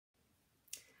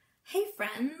Hey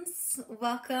friends,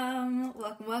 welcome.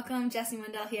 Jessie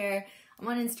Mundell here. I'm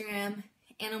on Instagram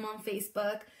and I'm on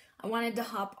Facebook. I wanted to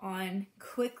hop on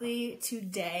quickly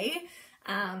today,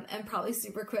 and probably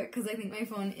super quick because I think my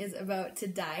phone is about to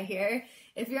die here.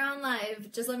 If you're on live,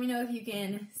 just let me know if you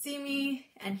can see me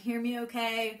and hear me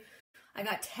okay. I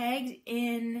got tagged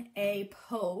in a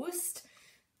post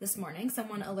this morning.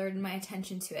 Someone alerted my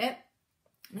attention to it,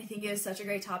 and I think it was such a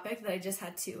great topic that I just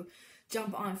had to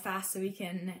jump on fast so we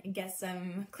can get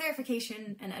some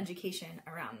clarification and education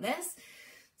around this.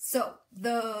 So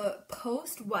the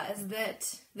post was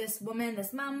that this woman,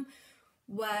 this mom,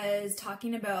 was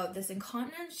talking about this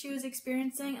incontinence she was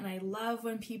experiencing, and I love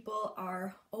when people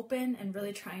are open and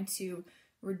really trying to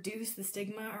reduce the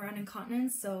stigma around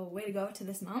incontinence, so way to go to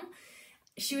this mom.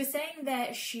 She was saying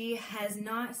that she has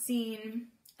not seen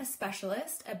a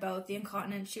specialist about the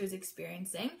incontinence she was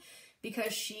experiencing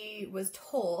because she was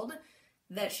told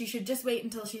that she should just wait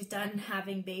until she's done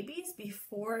having babies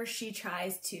before she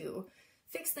tries to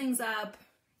fix things up,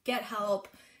 get help.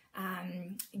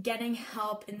 Getting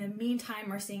help in the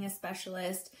meantime or seeing a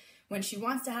specialist when she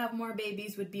wants to have more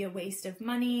babies would be a waste of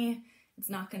money. It's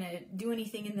not going to do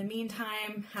anything in the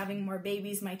meantime. Having more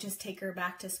babies might just take her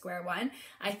back to square one,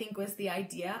 I think was the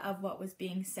idea of what was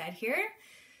being said here.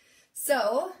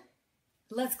 So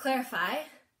let's clarify.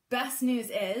 Best news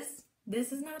is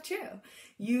this is not true.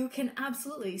 You can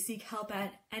absolutely seek help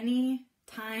at any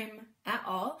time at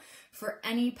all for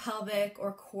any pelvic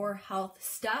or core health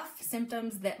stuff,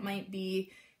 symptoms that might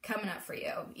be coming up for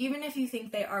you. Even if you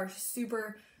think they are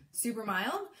super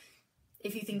mild,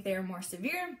 if you think they are more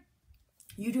severe,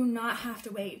 you do not have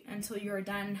to wait until you're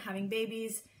done having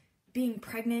babies, being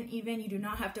pregnant even. You do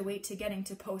not have to wait to getting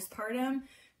to postpartum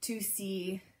to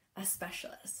see a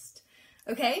specialist.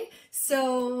 Okay,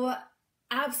 so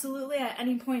absolutely at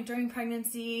any point during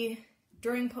pregnancy,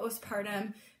 during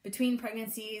postpartum, between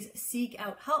pregnancies, seek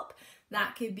out help.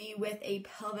 That could be with a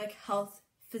pelvic health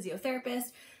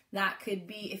physiotherapist. That could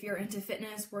be, if you're into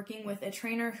fitness, working with a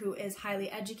trainer who is highly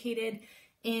educated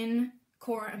in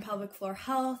core and pelvic floor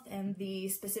health and the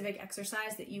specific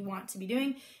exercise that you want to be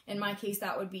doing. In my case,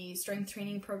 that would be strength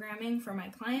training programming for my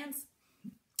clients.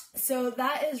 So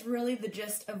that is really the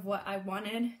gist of what I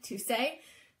wanted to say.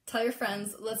 Tell your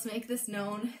friends, let's make this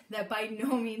known that by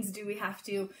no means do we have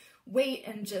to wait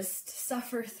and just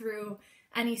suffer through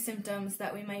any symptoms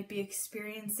that we might be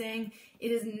experiencing.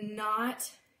 It is not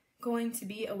going to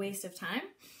be a waste of time.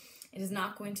 It is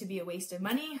not going to be a waste of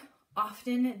money.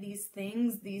 Often these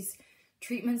things, these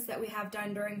treatments that we have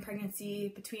done during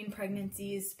pregnancy, between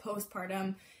pregnancies,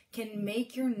 postpartum, can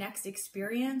make your next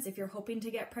experience, if you're hoping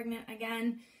to get pregnant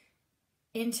again,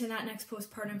 into that next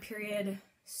postpartum period,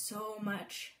 so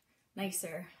much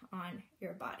nicer on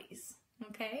your bodies,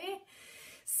 okay?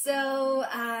 So,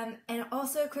 and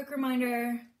also a quick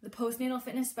reminder, the Postnatal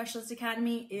Fitness Specialist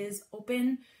Academy is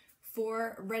open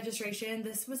for registration.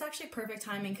 This was actually perfect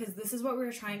timing because this is what we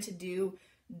were trying to do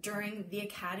during the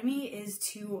academy, is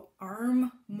to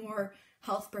arm more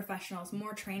health professionals,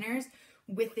 more trainers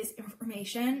with this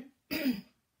information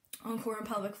on core and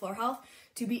pelvic floor health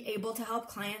to be able to help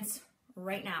clients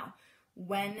right now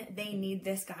when they need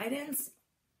this guidance,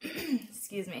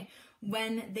 excuse me,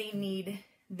 when they need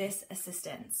this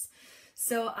assistance.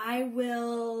 So I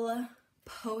will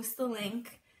post the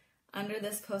link under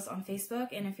this post on Facebook,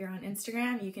 and if you're on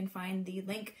Instagram, you can find the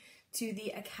link to the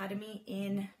academy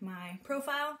in my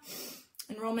profile.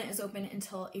 Enrollment is open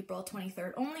until April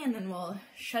 23rd only, and then we'll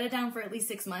shut it down for at least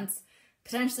 6 months,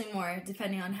 potentially more,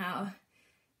 depending on how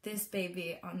this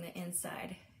baby on the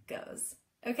inside goes.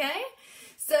 Okay,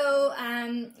 so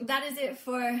that is it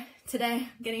for today. I'm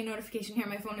getting a notification here,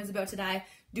 my phone is about to die.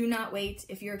 Do not wait.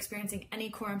 If you're experiencing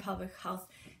any core and pelvic health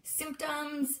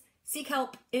symptoms, seek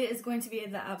help. It is going to be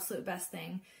the absolute best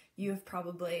thing you have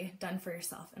probably done for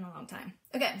yourself in a long time.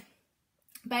 Okay,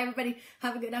 bye everybody.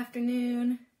 Have a good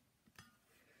afternoon.